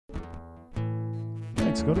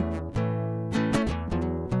Thanks, Scotty.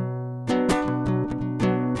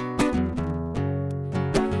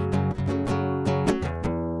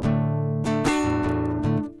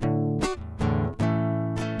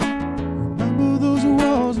 Remember those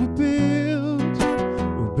walls we built?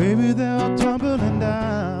 Well, baby, they're all tumbling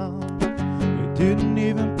down. We didn't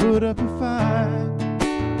even put up a fight.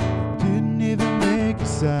 We didn't even make a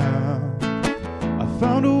sound. I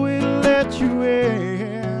found a way to let you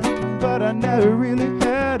in, but I never really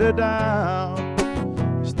had it down.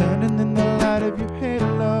 Standing in the light of your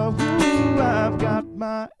halo, ooh, I've got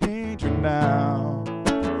my angel now.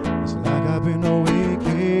 It's like I've been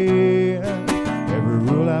awakened. Every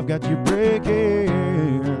rule I've got you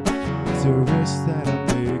breaking. It's a risk that I'm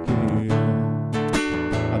taking.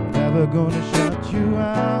 I'm never gonna shut you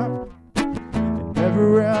out. And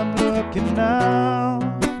everywhere I'm looking now,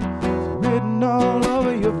 it's written all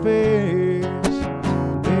over your face.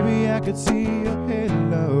 Baby, I could see your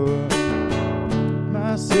halo,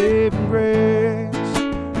 my saving grace.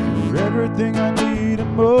 You're everything I need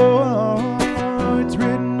and more. It's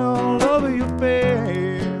written all over your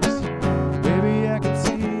face. Baby, I can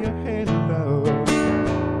see your halo.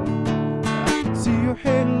 I can see your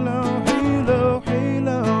halo, halo,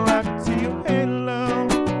 halo. I can see your halo.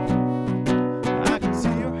 I can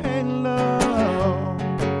see your halo,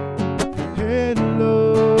 halo.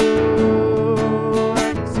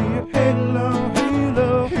 I can see your halo,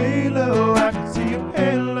 halo, halo. I can see your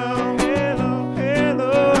halo, halo,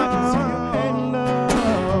 halo. I can see your halo.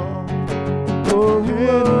 Oh,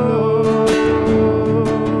 halo.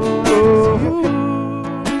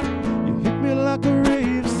 You hit me like a ray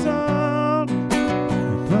of sun.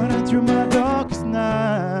 You're burning through my darkest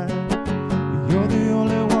night. You're the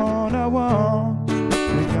only one I want.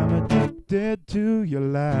 Think I'm addicted to your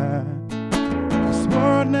light. I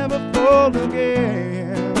swore I'd never fall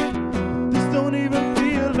again. This don't even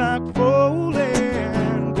feel like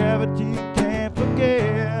falling. Gravity can't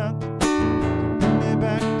forget to bring me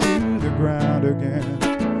back to the ground again.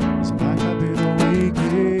 It's like I've been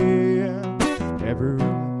awakened. Every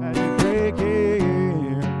rule I had to break it.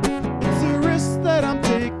 It's a risk that I'm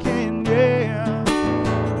taking, yeah.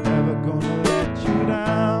 Never gonna let you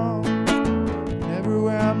down.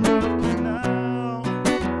 Everywhere I'm looking now,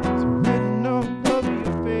 it's written all over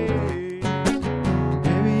your face.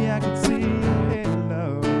 Baby, I can see your halo.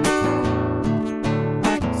 I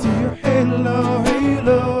can see your halo,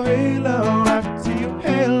 halo, halo. I can see your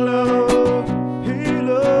halo,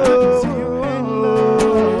 halo. I can see your halo,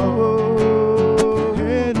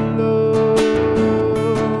 halo.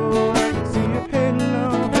 I can see your halo,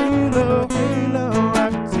 halo, halo. I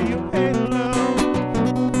can see your halo.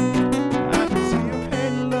 I can see your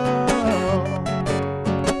halo,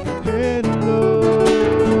 halo.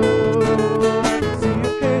 I can see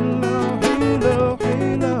your halo, halo,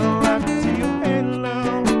 halo. I can see your halo.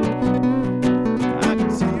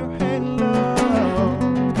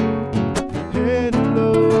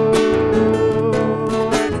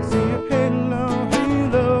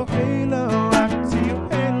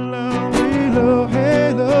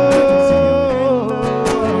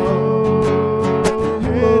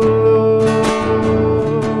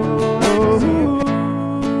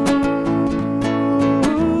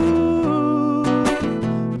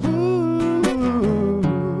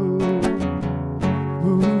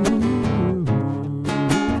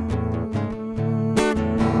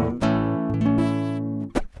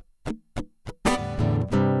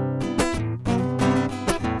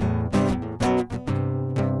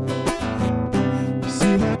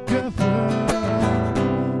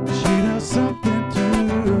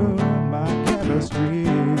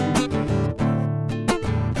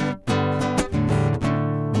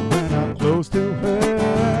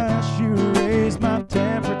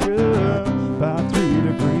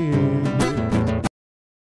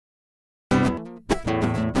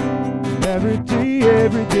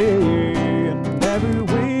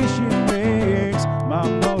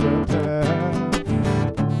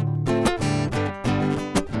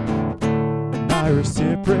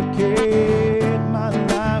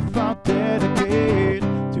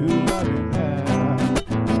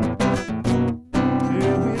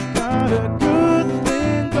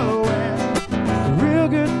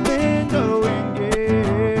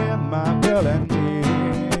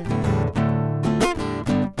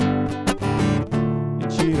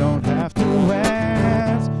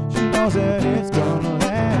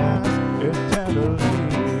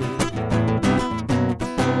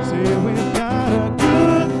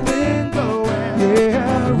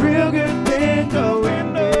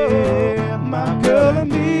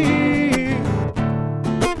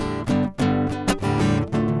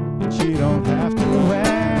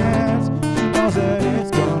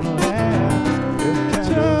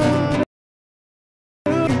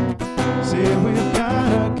 said we've